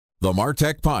The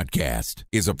MarTech Podcast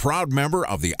is a proud member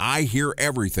of the I Hear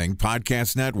Everything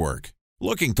Podcast Network.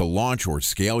 Looking to launch or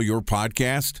scale your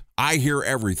podcast? I Hear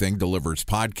Everything delivers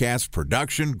podcast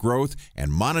production, growth,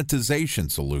 and monetization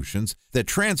solutions that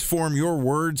transform your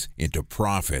words into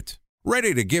profit.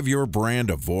 Ready to give your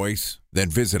brand a voice? Then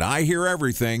visit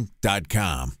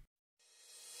iheareverything.com.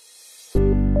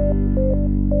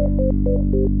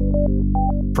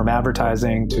 From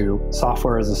advertising to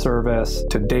software as a service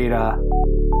to data.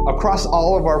 Across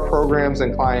all of our programs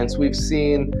and clients, we've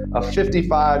seen a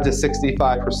 55 to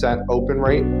 65% open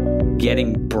rate.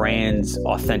 Getting brands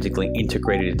authentically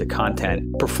integrated into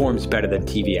content performs better than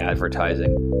TV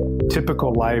advertising.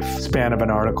 Typical lifespan of an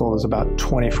article is about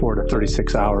 24 to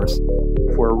 36 hours.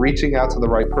 If we're reaching out to the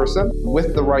right person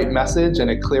with the right message and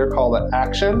a clear call to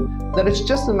action, then it's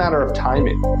just a matter of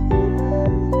timing.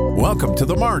 Welcome to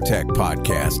the MarTech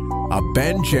Podcast, a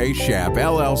Ben J. Schaap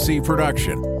LLC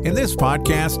production. In this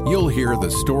podcast, you'll hear the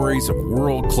stories of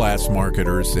world-class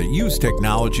marketers that use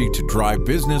technology to drive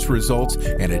business results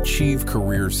and achieve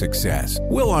career success.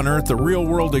 We'll unearth the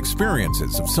real-world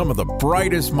experiences of some of the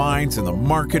brightest minds in the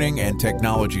marketing and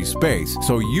technology space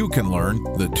so you can learn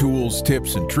the tools,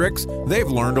 tips, and tricks they've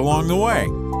learned along the way.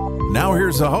 Now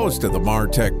here's the host of the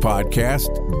MarTech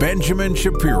Podcast, Benjamin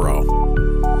Shapiro.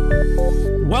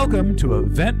 Welcome to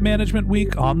Event Management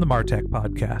Week on the MarTech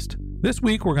Podcast. This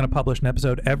week, we're going to publish an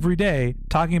episode every day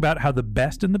talking about how the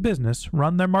best in the business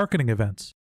run their marketing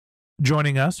events.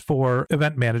 Joining us for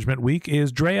Event Management Week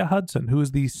is Drea Hudson, who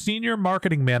is the Senior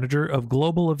Marketing Manager of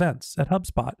Global Events at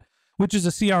HubSpot, which is a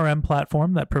CRM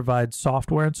platform that provides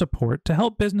software and support to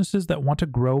help businesses that want to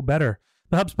grow better.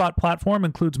 The HubSpot platform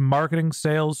includes marketing,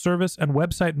 sales, service, and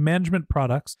website management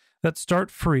products that start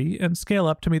free and scale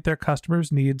up to meet their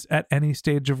customers' needs at any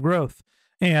stage of growth.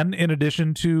 And in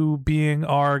addition to being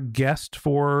our guest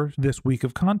for this week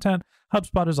of content,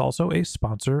 HubSpot is also a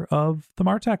sponsor of the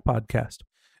MarTech Podcast.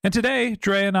 And today,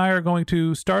 Drea and I are going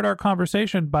to start our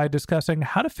conversation by discussing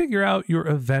how to figure out your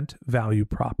event value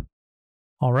prop.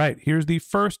 All right, here's the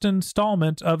first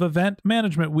installment of Event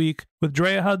Management Week with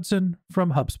Drea Hudson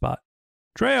from HubSpot.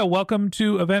 Drea, welcome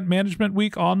to Event Management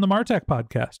Week on the MarTech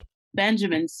Podcast.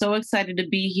 Benjamin, so excited to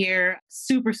be here.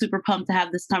 Super pumped to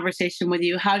have this conversation with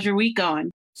you. How's your week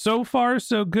going? So far,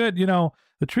 so good. You know,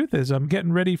 the truth is I'm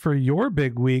getting ready for your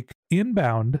big week.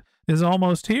 Inbound is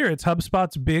almost here. It's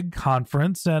HubSpot's big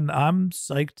conference, and I'm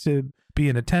psyched to be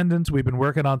in attendance. We've been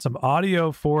working on some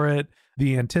audio for it.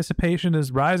 The anticipation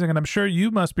is rising, and I'm sure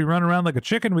you must be running around like a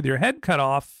chicken with your head cut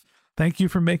off. Thank you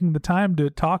for making the time to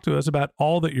talk to us about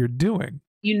all that you're doing.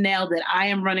 You nailed it. I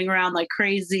am running around like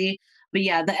crazy. But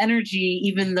yeah, the energy,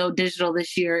 even though digital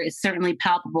this year, is certainly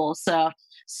palpable. So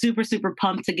super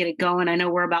pumped to get it going. I know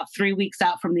we're about 3 weeks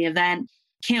out from the event.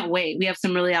 Can't wait. We have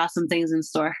some really awesome things in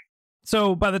store.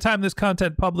 So by the time this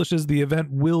content publishes, the event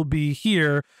will be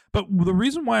here. But the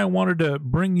reason why I wanted to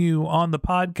bring you on the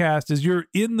podcast is you're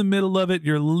in the middle of it.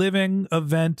 You're living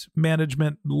event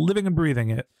management, living and breathing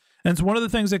it. And so one of the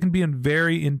things that can be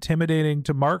very intimidating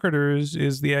to marketers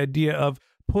is the idea of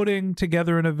putting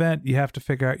together an event. You have to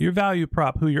figure out your value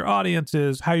prop, who your audience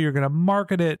is, how you're going to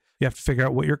market it. You have to figure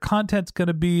out what your content's going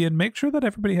to be and make sure that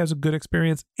everybody has a good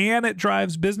experience and it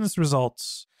drives business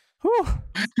results. Whew,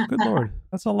 good Lord.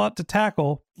 That's a lot to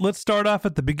tackle. Let's start off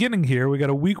at the beginning here. We got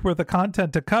a week worth of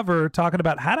content to cover talking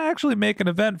about how to actually make an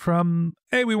event from,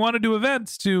 hey, we want to do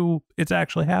events to it's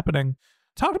actually happening.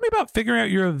 Talk to me about figuring out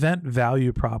your event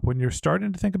value prop. When you're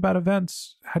starting to think about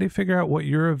events, how do you figure out what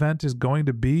your event is going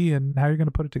to be and how you're going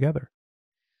to put it together?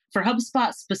 For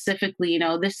HubSpot specifically,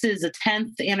 this is the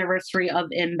 10th anniversary of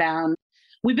Inbound.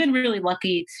 We've been really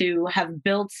lucky to have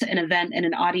built an event and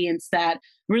an audience that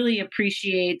really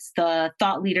appreciates the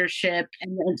thought leadership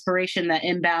and the inspiration that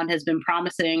Inbound has been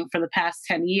promising for the past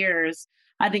 10 years.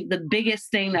 I think the biggest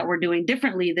thing that we're doing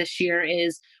differently this year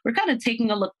is we're kind of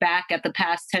taking a look back at the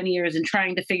past 10 years and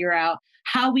trying to figure out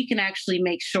how we can actually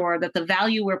make sure that the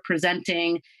value we're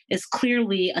presenting is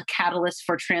clearly a catalyst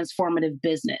for transformative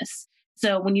business.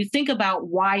 So when you think about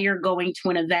why you're going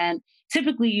to an event,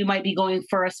 typically you might be going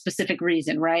for a specific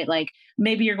reason, right? Like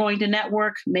maybe you're going to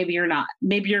network, maybe you're not.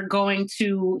 Maybe you're going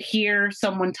to hear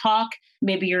someone talk,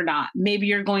 maybe you're not. Maybe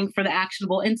you're going for the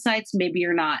actionable insights, maybe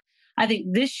you're not. I think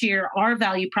this year, our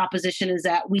value proposition is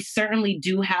that we certainly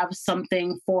do have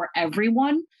something for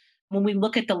everyone. When we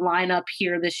look at the lineup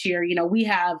here this year, we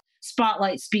have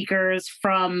spotlight speakers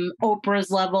from Oprah's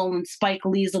level and Spike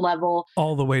Lee's level.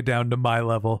 All the way down to my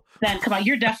level. Ben, come on,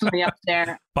 you're definitely up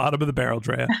there. Bottom of the barrel,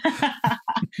 Drea.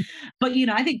 But,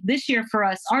 I think this year for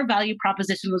us, our value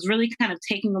proposition was really kind of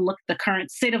taking a look at the current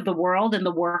state of the world and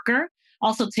the worker.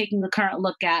 also taking a current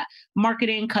look at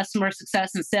marketing, customer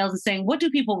success, and sales and saying, what do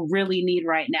people really need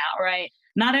right now, right?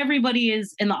 Not everybody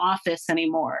is in the office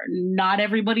anymore. Not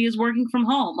everybody is working from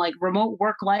home. Like remote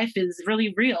work life is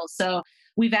really real. So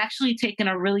we've actually taken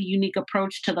a really unique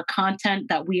approach to the content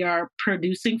that we are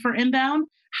producing for Inbound,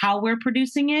 how we're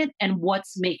producing it, and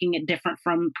what's making it different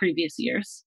from previous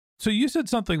years. So you said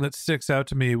something that sticks out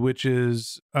to me, which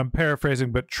is, I'm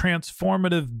paraphrasing, but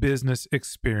transformative business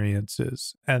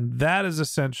experiences. And that is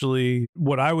essentially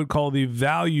what I would call the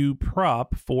value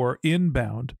prop for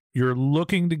Inbound. You're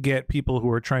looking to get people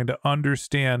who are trying to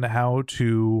understand how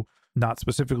to not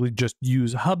specifically just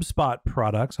use HubSpot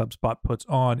products, HubSpot puts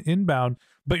on Inbound,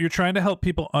 but you're trying to help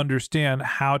people understand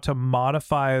how to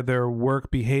modify their work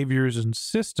behaviors and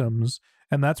systems.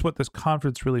 And that's what this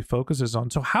conference really focuses on.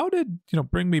 So how did,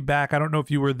 bring me back? I don't know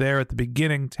if you were there at the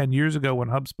beginning 10 years ago when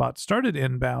HubSpot started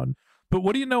Inbound, but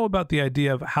what do you know about the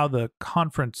idea of how the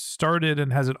conference started,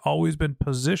 and has it always been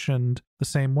positioned the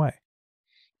same way?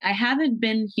 I haven't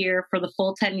been here for the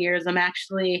full 10 years. I'm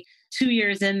actually 2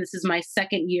 years in. This is my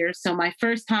second year. So my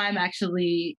first time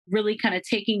actually really kind of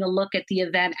taking a look at the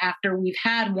event after we've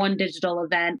had one digital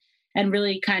event, and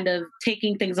really kind of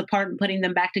taking things apart and putting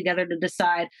them back together to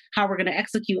decide how we're going to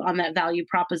execute on that value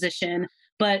proposition.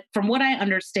 But from what I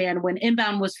understand, when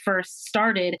Inbound was first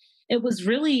started, it was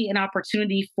really an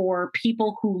opportunity for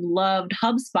people who loved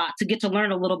HubSpot to get to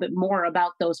learn a little bit more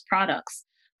about those products.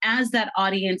 As that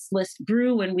audience list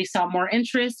grew and we saw more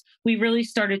interest, we really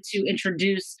started to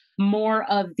introduce more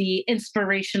of the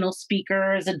inspirational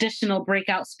speakers, additional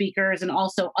breakout speakers, and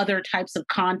also other types of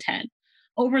content.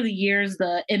 Over the years,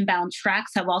 the Inbound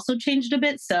tracks have also changed a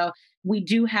bit. So we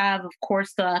do have, of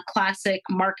course, the classic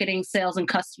marketing, sales, and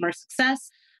customer success.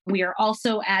 We are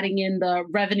also adding in the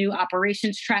revenue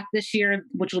operations track this year,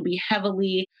 which will be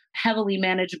heavily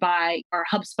managed by our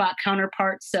HubSpot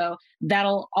counterparts. So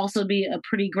that'll also be a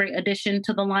pretty great addition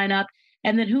to the lineup.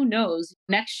 And then who knows,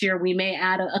 next year we may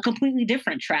add a completely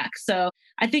different track. So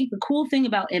I think the cool thing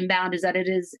about Inbound is that it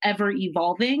is ever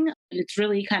evolving. And it's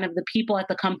really kind of the people at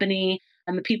the company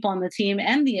and the people on the team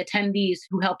and the attendees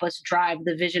who help us drive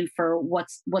the vision for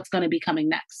what's going to be coming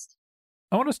next.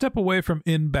 I want to step away from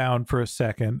Inbound for a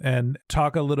second and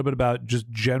talk a little bit about just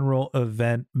general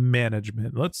event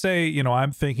management. Let's say,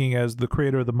 I'm thinking as the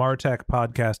creator of the MarTech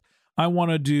podcast, I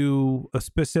want to do a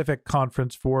specific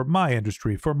conference for my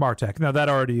industry, for MarTech. Now, that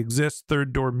already exists.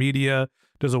 Third Door Media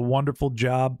does a wonderful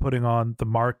job putting on the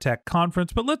MarTech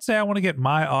conference. But let's say I want to get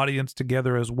my audience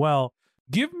together as well.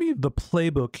 Give me the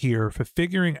playbook here for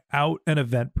figuring out an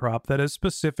event prop that is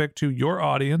specific to your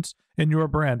audience and your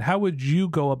brand. How would you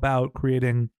go about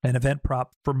creating an event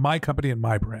prop for my company and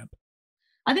my brand?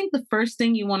 I think the first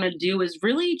thing you want to do is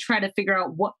really try to figure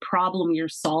out what problem you're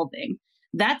solving.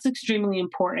 That's extremely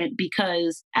important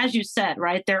because, as you said,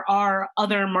 right, there are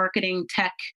other marketing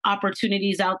tech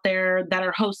opportunities out there that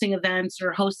are hosting events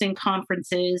or hosting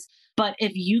conferences. But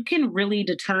if you can really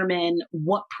determine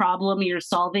what problem you're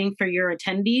solving for your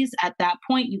attendees, at that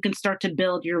point, you can start to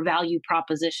build your value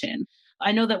proposition.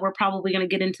 I know that we're probably going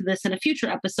to get into this in a future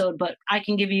episode, but I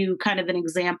can give you kind of an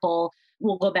example.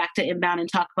 We'll go back to Inbound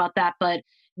and talk about that. But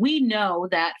we know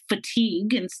that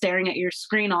fatigue and staring at your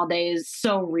screen all day is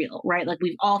so real, right? Like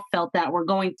we've all felt that. We're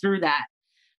going through that.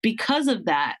 Because of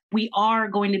that, we are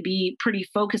going to be pretty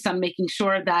focused on making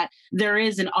sure that there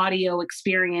is an audio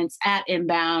experience at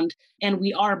Inbound, and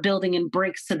we are building in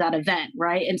breaks to that event,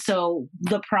 right? And so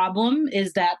the problem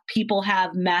is that people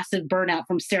have massive burnout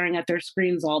from staring at their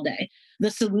screens all day. The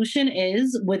solution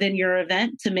is within your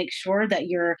event to make sure that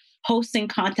you're hosting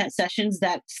content sessions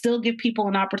that still give people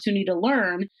an opportunity to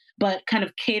learn, but kind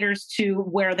of caters to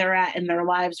where they're at in their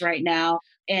lives right now.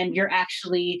 And you're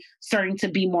actually starting to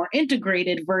be more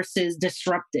integrated versus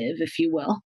disruptive, if you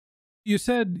will. You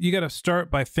said you got to start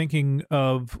by thinking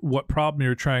of what problem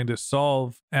you're trying to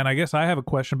solve. And I guess I have a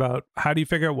question about how do you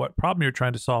figure out what problem you're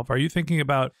trying to solve? Are you thinking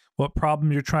about what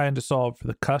problem you're trying to solve for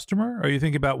the customer? Are you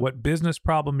thinking about what business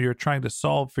problem you're trying to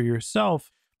solve for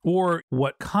yourself? Or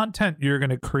what content you're going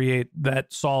to create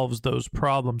that solves those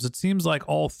problems? It seems like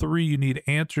all three you need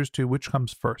answers to. Which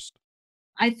comes first?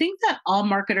 I think that all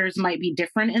marketers might be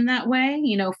different in that way.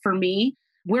 For me,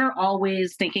 we're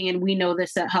always thinking, and we know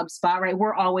this at HubSpot, right?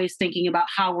 We're always thinking about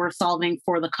how we're solving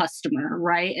for the customer,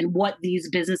 right? And what these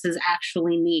businesses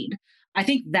actually need. I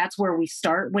think that's where we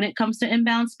start when it comes to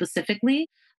Inbound specifically.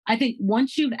 I think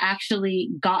once you've actually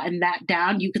gotten that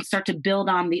down, you can start to build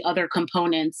on the other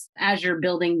components as you're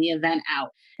building the event out.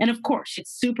 And of course,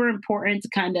 it's super important to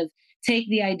kind of take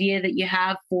the idea that you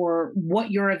have for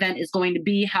what your event is going to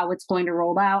be, how it's going to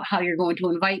roll out, how you're going to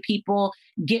invite people,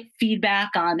 get feedback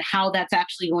on how that's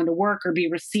actually going to work or be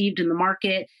received in the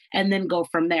market, and then go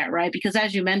from there, right? Because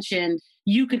as you mentioned,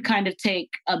 you could kind of take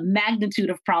a magnitude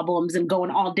of problems and go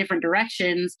in all different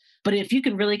directions. But if you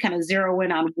can really kind of zero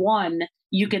in on one,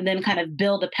 you can then kind of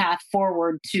build a path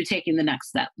forward to taking the next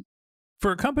step.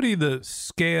 For a company the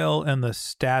scale and the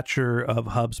stature of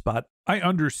HubSpot, I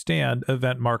understand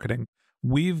event marketing.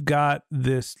 We've got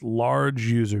this large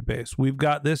user base. We've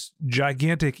got this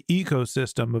gigantic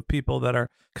ecosystem of people that are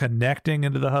connecting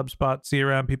into the HubSpot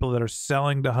CRM, people that are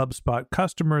selling to HubSpot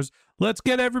customers. Let's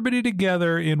get everybody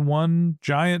together in one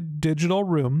giant digital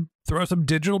room, throw some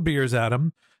digital beers at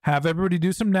them, have everybody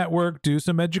do some network, do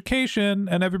some education,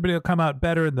 and everybody will come out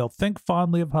better and they'll think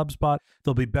fondly of HubSpot.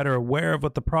 They'll be better aware of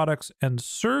what the products and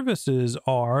services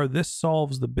are. This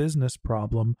solves the business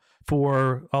problem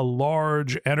for a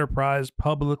large enterprise,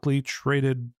 publicly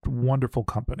traded, wonderful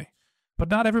company. But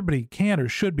not everybody can or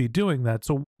should be doing that.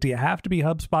 So do you have to be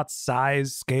HubSpot's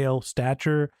size, scale,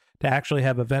 stature to actually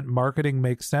have event marketing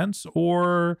make sense?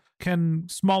 Or can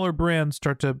smaller brands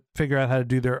start to figure out how to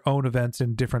do their own events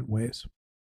in different ways?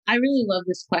 I really love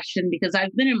this question because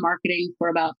I've been in marketing for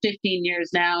about 15 years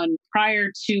now. And prior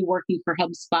to working for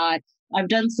HubSpot, I've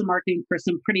done some marketing for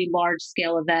some pretty large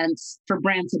scale events for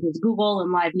brands such as Google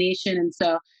and Live Nation. And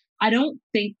so I don't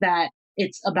think that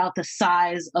it's about the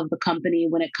size of the company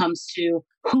when it comes to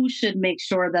who should make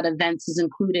sure that events is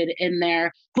included in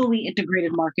their fully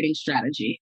integrated marketing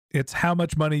strategy. It's how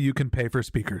much money you can pay for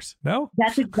speakers. No?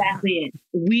 That's exactly it.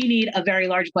 We need a very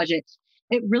large budget.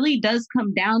 It really does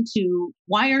come down to,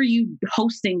 why are you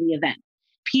hosting the event?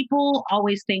 People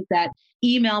always think that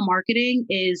email marketing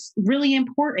is really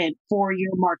important for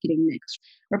your marketing mix.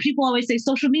 Or people always say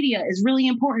social media is really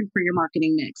important for your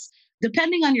marketing mix.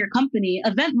 Depending on your company,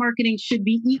 event marketing should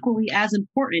be equally as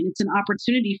important. It's an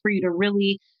opportunity for you to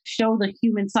really show the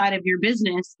human side of your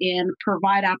business and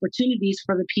provide opportunities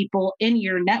for the people in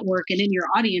your network and in your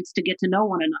audience to get to know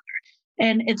one another.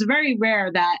 And it's very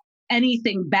rare that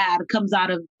anything bad comes out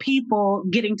of people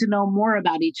getting to know more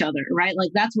about each other, right? Like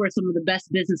that's where some of the best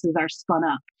businesses are spun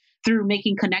up, through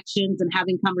making connections and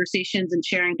having conversations and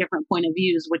sharing different point of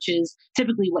views, which is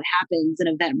typically what happens in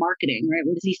event marketing, right?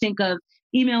 When you think of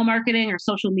email marketing or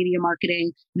social media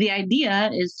marketing, the idea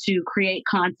is to create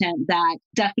content that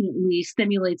definitely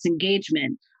stimulates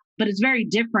engagement. But it's very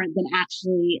different than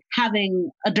actually having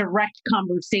a direct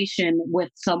conversation with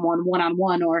someone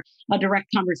one-on-one or a direct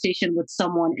conversation with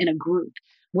someone in a group,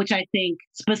 which I think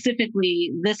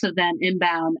specifically this event,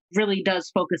 Inbound, really does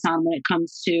focus on when it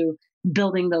comes to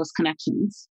building those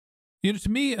connections. You know,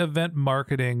 to me, event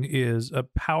marketing is a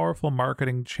powerful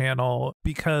marketing channel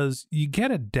because you get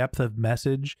a depth of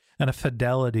message and a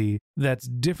fidelity that's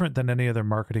different than any other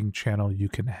marketing channel you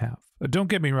can have. Don't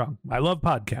get me wrong. I love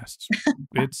podcasts.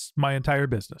 It's my entire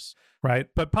business, right?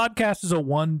 But podcast is a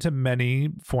one-to-many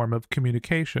form of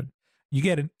communication. You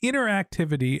get an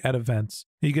interactivity at events.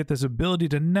 You get this ability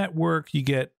to network. You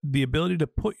get the ability to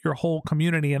put your whole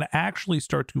community and actually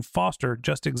start to foster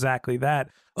just exactly that,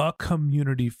 a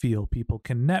community feel. People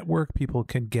can network. People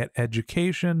can get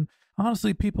education.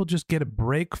 Honestly, people just get a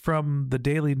break from the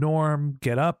daily norm,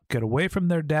 get up, get away from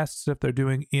their desks if they're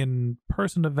doing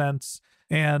in-person events.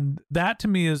 And that to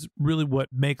me is really what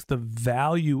makes the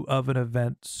value of an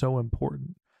event so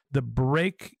important. The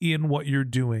break in what you're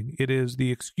doing. It is the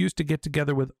excuse to get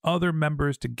together with other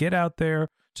members, to get out there,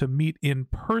 to meet in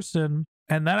person.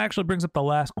 And that actually brings up the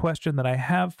last question that I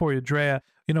have for you, Drea.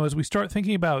 You know, as we start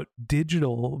thinking about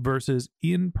digital versus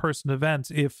in-person events,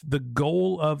 if the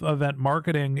goal of event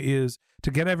marketing is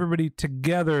to get everybody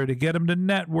together, to get them to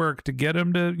network, to get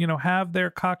them to, you know, have their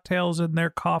cocktails and their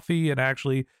coffee and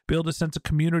actually build a sense of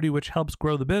community, which helps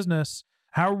grow the business,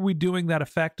 how are we doing that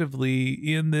effectively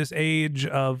in this age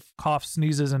of cough,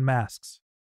 sneezes, and masks?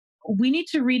 We need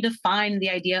to redefine the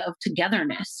idea of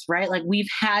togetherness, right? Like we've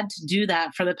had to do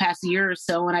that for the past year or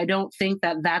so. And I don't think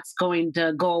that that's going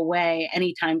to go away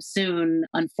anytime soon,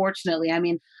 unfortunately. I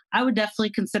mean, I would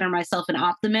definitely consider myself an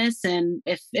optimist. And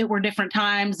if it were different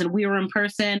times and we were in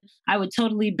person, I would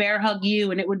totally bear hug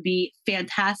you and it would be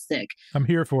fantastic. I'm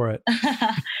here for it.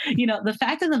 You know, the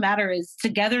fact of the matter is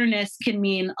togetherness can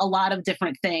mean a lot of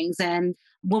different things. And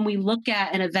when we look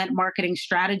at an event marketing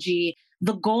strategy,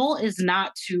 the goal is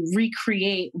not to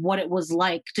recreate what it was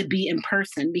like to be in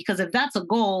person, because if that's a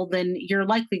goal, then you're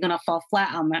likely going to fall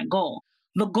flat on that goal.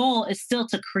 The goal is still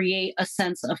to create a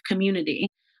sense of community.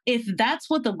 If that's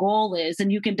what the goal is,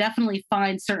 and you can definitely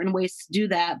find certain ways to do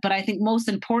that, but I think most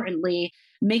importantly,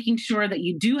 making sure that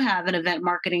you do have an event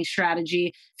marketing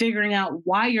strategy, figuring out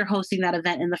why you're hosting that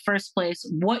event in the first place,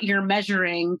 what you're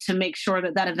measuring to make sure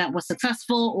that that event was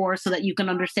successful, or so that you can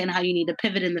understand how you need to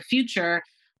pivot in the future.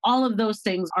 All of those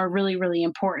things are really, really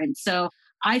important. So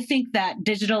I think that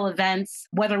digital events,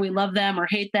 whether we love them or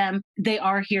hate them, they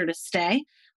are here to stay.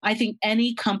 I think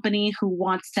any company who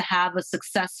wants to have a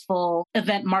successful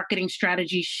event marketing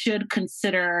strategy should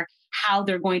consider how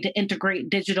they're going to integrate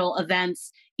digital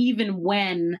events, even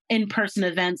when in-person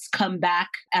events come back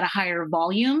at a higher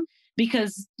volume.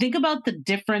 Because think about the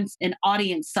difference in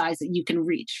audience size that you can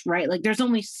reach, right? Like there's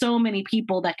only so many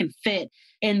people that can fit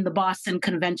in the Boston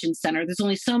Convention Center. There's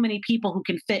only so many people who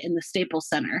can fit in the Staples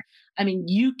Center. I mean,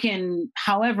 you can,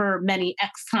 however many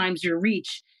X times your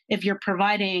reach, if you're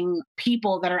providing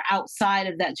people that are outside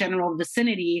of that general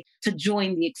vicinity to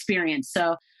join the experience.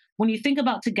 So when you think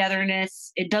about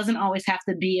togetherness, it doesn't always have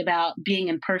to be about being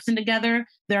in person together.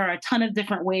 There are a ton of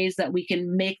different ways that we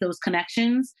can make those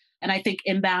connections. And I think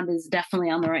Inbound is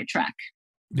definitely on the right track.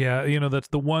 Yeah, that's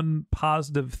the one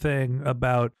positive thing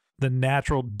about the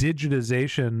natural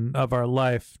digitization of our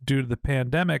life due to the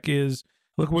pandemic is,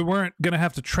 look, we weren't going to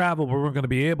have to travel, but we weren't going to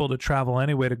be able to travel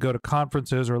anyway to go to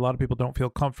conferences, or a lot of people don't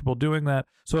feel comfortable doing that.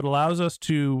 So it allows us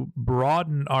to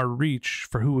broaden our reach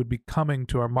for who would be coming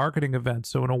to our marketing events.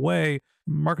 So in a way,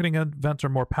 marketing events are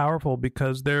more powerful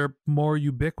because they're more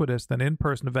ubiquitous than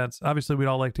in-person events. Obviously, we'd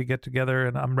all like to get together,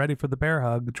 and I'm ready for the bear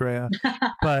hug, Drea.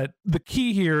 But the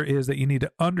key here is that you need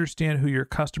to understand who your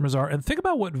customers are and think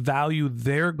about what value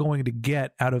they're going to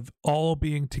get out of all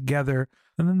being together.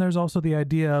 And then there's also the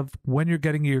idea of when you're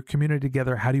getting your community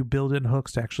together, how do you build in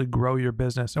hooks to actually grow your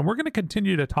business? And we're going to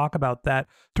continue to talk about that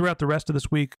throughout the rest of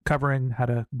this week, covering how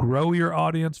to grow your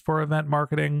audience for event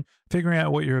marketing, figuring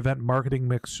out what your event marketing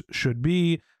mix should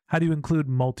be, how do you include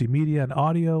multimedia and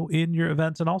audio in your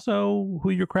events, and also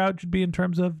who your crowd should be in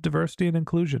terms of diversity and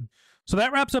inclusion. So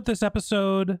that wraps up this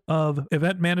episode of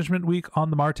Event Management Week on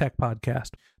the MarTech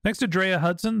Podcast. Thanks to Drea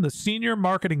Hudson, the Senior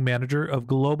Marketing Manager of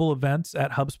Global Events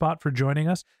at HubSpot, for joining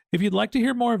us. If you'd like to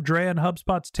hear more of Drea and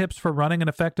HubSpot's tips for running an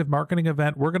effective marketing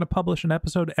event, we're going to publish an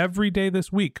episode every day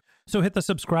this week. So hit the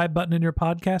subscribe button in your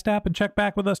podcast app and check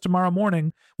back with us tomorrow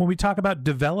morning when we talk about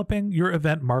developing your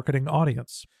event marketing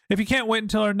audience. If you can't wait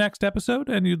until our next episode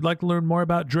and you'd like to learn more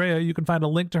about Drea, you can find a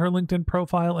link to her LinkedIn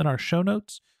profile in our show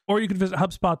notes, or you can visit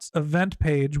HubSpot's event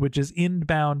page, which is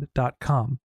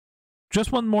inbound.com.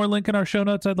 Just one more link in our show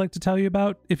notes I'd like to tell you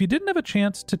about. If you didn't have a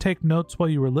chance to take notes while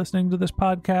you were listening to this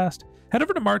podcast, head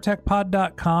over to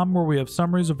martechpod.com, where we have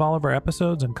summaries of all of our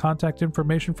episodes and contact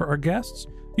information for our guests.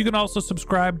 You can also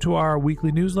subscribe to our weekly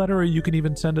newsletter, or you can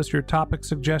even send us your topic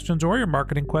suggestions or your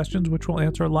marketing questions, which we'll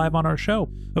answer live on our show.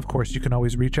 Of course, you can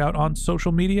always reach out on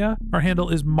social media. Our handle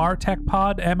is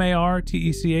MarTechPod,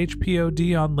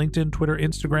 MarTechPod on LinkedIn, Twitter,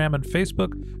 Instagram, and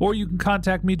Facebook. Or you can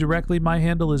contact me directly. My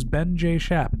handle is Ben J.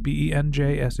 Shap,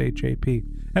 BenJShap.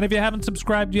 And if you haven't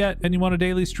subscribed yet and you want a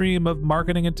daily stream of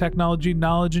marketing and technology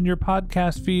knowledge in your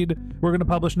podcast feed, we're going to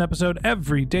publish an episode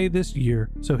every day this year.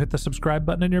 So hit the subscribe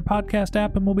button in your podcast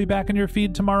app and we'll be back in your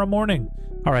feed tomorrow morning.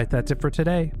 All right, that's it for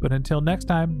today. But until next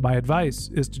time, my advice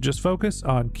is to just focus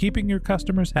on keeping your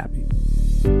customers happy.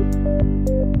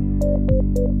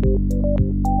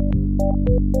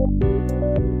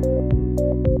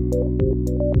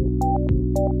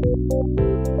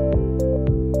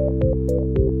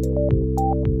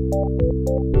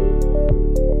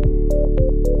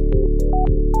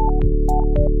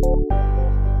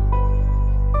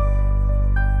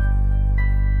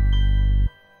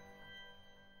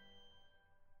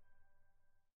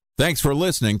 Thanks for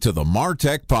listening to the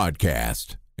MarTech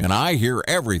Podcast, an I Hear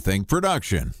Everything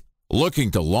production.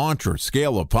 Looking to launch or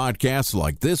scale a podcast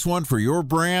like this one for your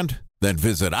brand? Then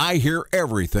visit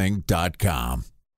iheareverything.com.